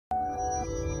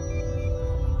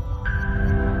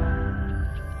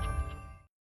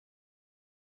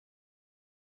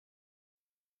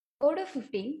Odoo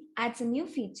 15 adds a new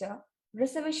feature,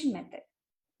 reservation method,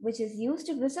 which is used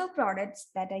to reserve products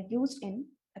that are used in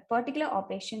a particular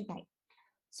operation type.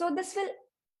 So this will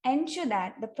ensure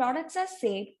that the products are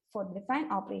saved for the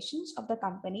defined operations of the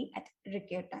company at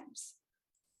required times.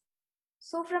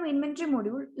 So from inventory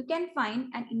module, you can find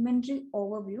an inventory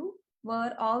overview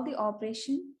where all the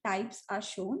operation types are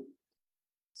shown.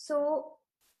 So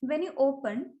when you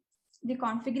open the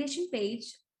configuration page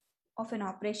of an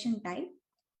operation type,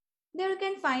 there you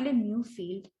can find a new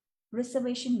field,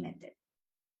 reservation method.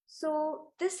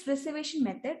 So this reservation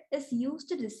method is used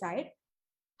to decide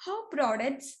how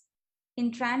products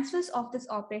in transfers of this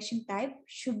operation type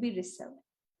should be reserved.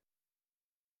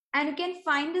 And you can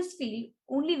find this field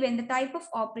only when the type of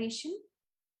operation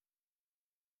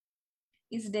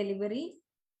is delivery,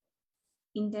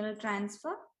 internal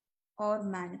transfer, or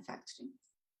manufacturing.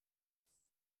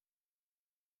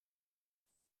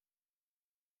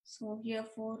 So here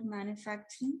for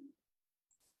manufacturing,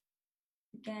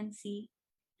 you can see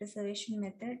reservation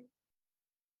method,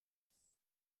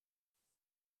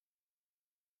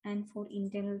 and for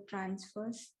internal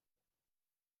transfers,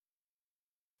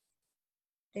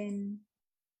 then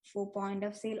for point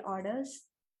of sale orders,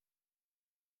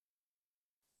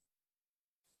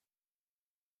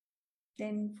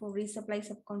 then for resupply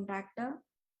subcontractor.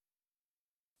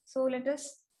 So let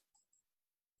us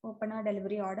open our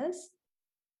delivery orders.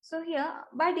 So here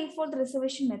by default the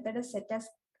reservation method is set as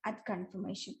at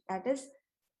confirmation. That is,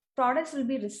 products will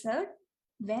be reserved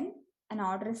when an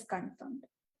order is confirmed.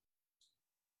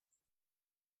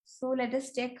 So let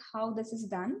us check how this is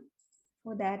done.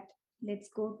 For that, let's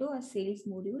go to a sales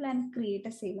module and create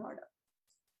a sale order.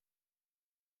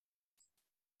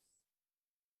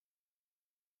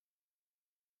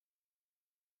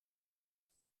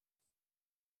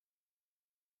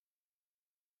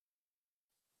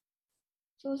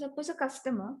 So suppose a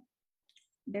customer,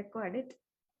 deco edit,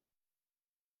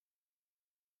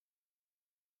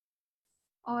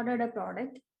 ordered a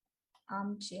product,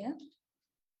 armchair.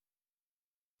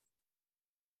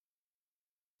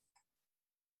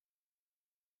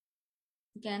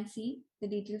 You can see the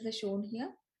details are shown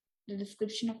here, the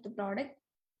description of the product.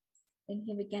 Then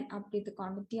here we can update the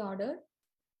quantity order.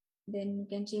 Then we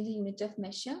can change the unit of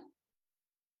measure,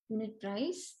 unit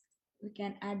price. We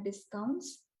can add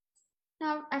discounts.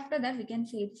 Now after that we can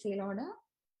save the sale order,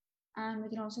 and we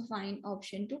can also find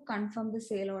option to confirm the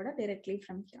sale order directly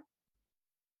from here.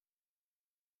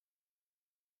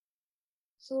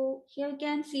 So here you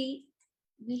can see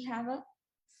we have a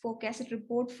forecasted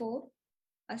report for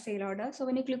a sale order. So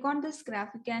when you click on this graph,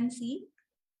 you can see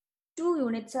 2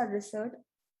 units are reserved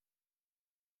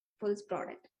for this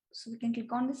product. So we can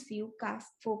click on this view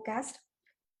forecast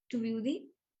to view the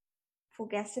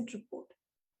forecasted report.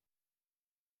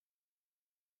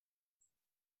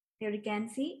 Here you can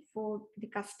see for the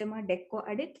customer deco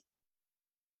edit,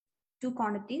 2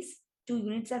 quantities, 2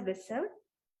 units are reserved.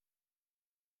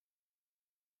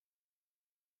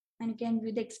 And you can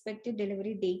view the expected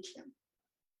delivery date here.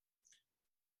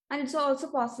 And it's also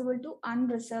possible to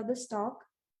unreserve the stock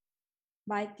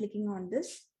by clicking on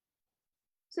this.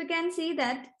 So you can see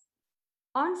that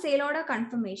on sale order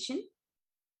confirmation,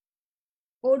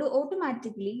 Odoo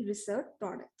automatically reserved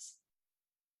products.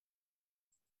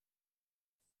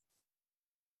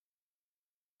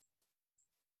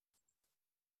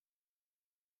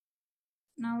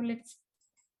 Now let's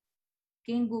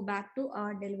again go back to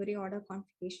our delivery order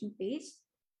configuration page.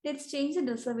 Let's change the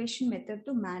reservation method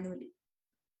to manually,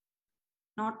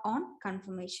 not on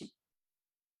confirmation.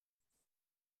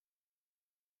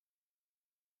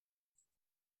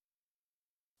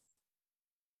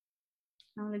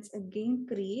 Now let's again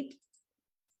create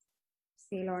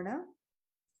sale order.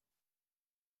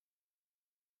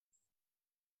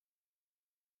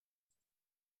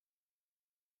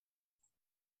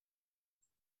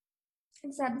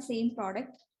 Let's add the same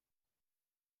product,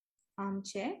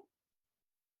 armchair.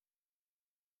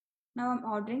 Now I'm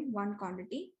ordering 1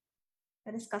 quantity.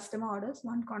 That is customer orders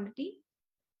 1 quantity.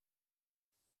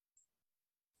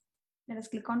 Let us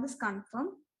click on this confirm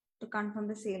to confirm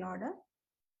the sale order.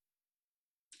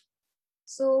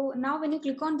 So now when you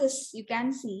click on this, you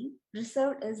can see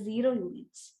reserved is 0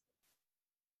 units.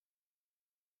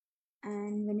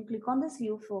 And when you click on this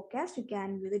view forecast, you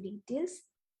can view the details.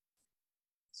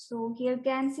 So here you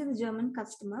can see the German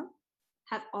customer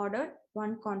have ordered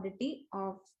 1 quantity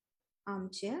of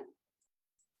armchair.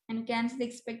 And you can see the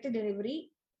expected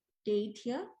delivery date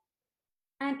here.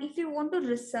 And if you want to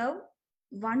reserve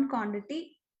 1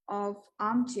 quantity of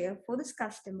armchair for this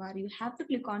customer, you have to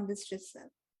click on this reserve.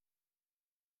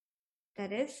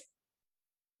 That is,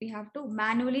 we have to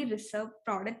manually reserve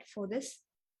product for this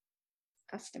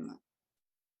customer.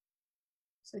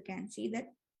 So you can see that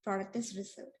product is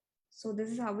reserved. So this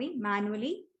is how we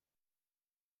manually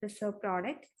reserve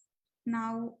product.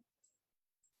 Now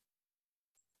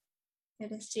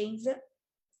let us change the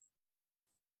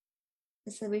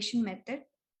reservation method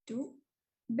to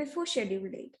before schedule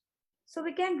date. So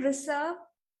we can reserve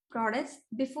products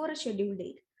before a schedule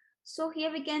date. So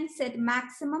here we can set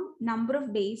maximum number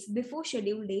of days before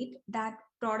schedule date that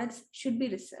products should be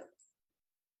reserved.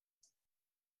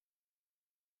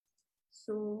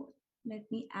 So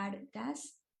let me add it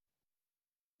as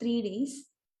 3 days.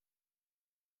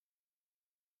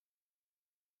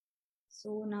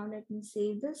 So now let me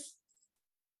save this.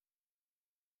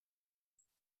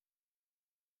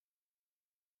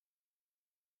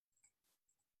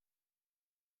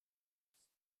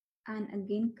 And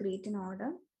again create an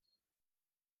order.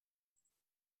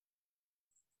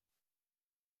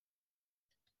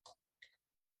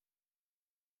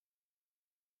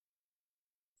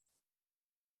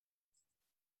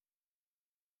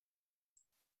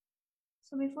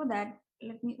 So before that,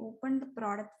 let me open the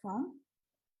product form.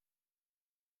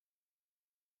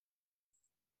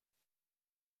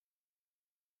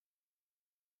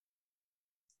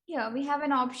 Here we have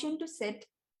an option to set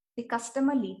the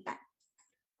customer lead time.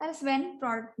 That is when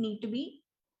product need to be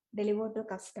delivered to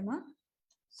customer.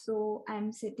 So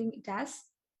I'm setting it as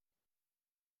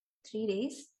 3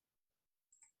 days.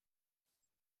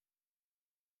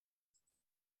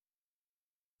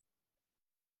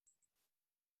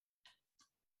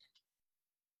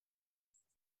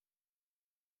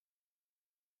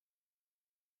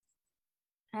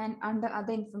 And under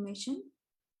other information,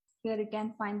 here you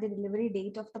can find the delivery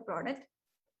date of the product.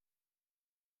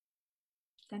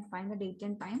 You can find the date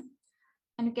and time,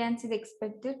 and you can see the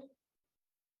expected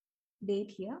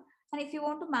date here. And if you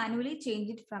want to manually change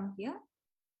it from here,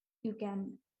 you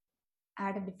can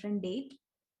add a different date.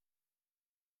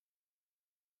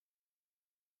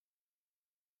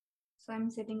 So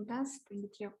I'm setting it as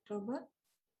 23 October.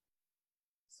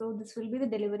 So this will be the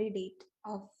delivery date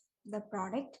of the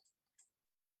product.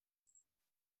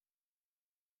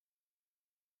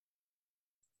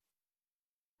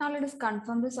 Now let us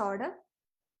confirm this order.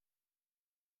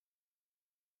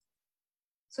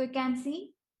 So you can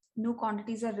see no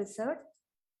quantities are reserved.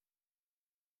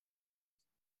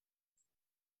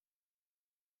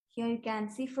 Here you can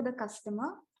see for the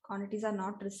customer, quantities are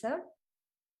not reserved.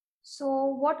 So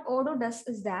what Odoo does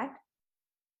is that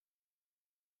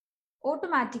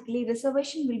automatically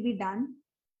reservation will be done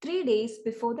 3 days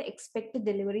before the expected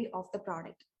delivery of the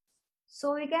product.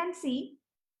 So you can see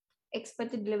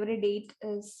expected delivery date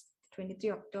is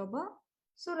 23 October.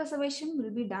 So reservation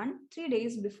will be done 3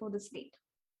 days before this date.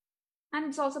 And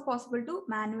it's also possible to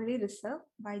manually reserve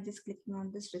by just clicking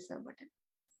on this reserve button.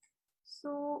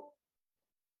 So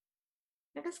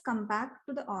let us come back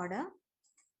to the order.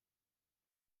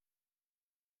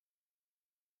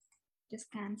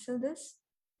 Just cancel this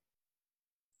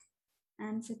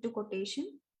and set to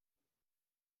quotation.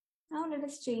 Now let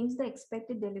us change the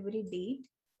expected delivery date.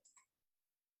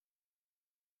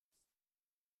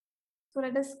 So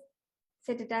let us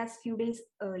set it as few days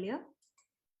earlier.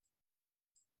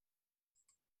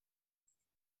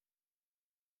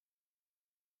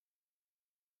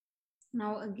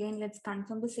 Now again, let's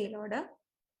confirm the sale order.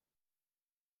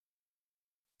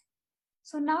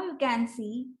 So now you can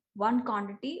see one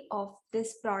quantity of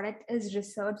this product is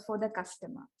reserved for the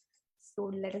customer.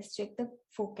 So let us check the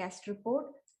forecast report.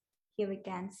 Here we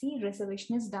can see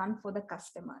reservation is done for the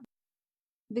customer.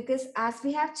 Because as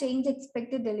we have changed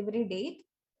expected delivery date,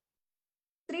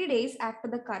 3 days after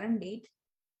the current date,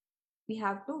 we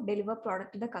have to deliver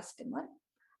product to the customer,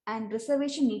 and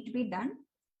reservation need to be done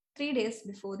 3 days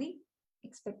before the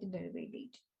expected delivery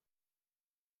date.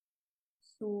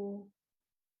 So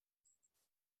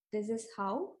this is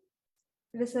how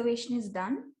reservation is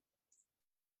done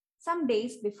some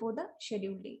days before the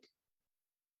scheduled date.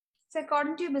 So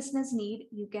according to your business need,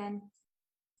 you can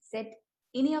set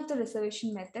any of the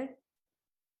reservation method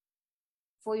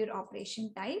for your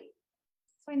operation type.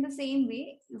 So in the same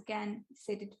way, you can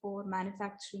set it for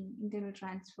manufacturing, internal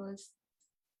transfers,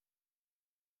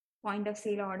 point of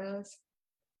sale orders.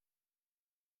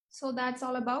 So that's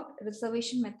all about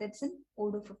reservation methods in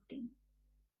Odoo 15.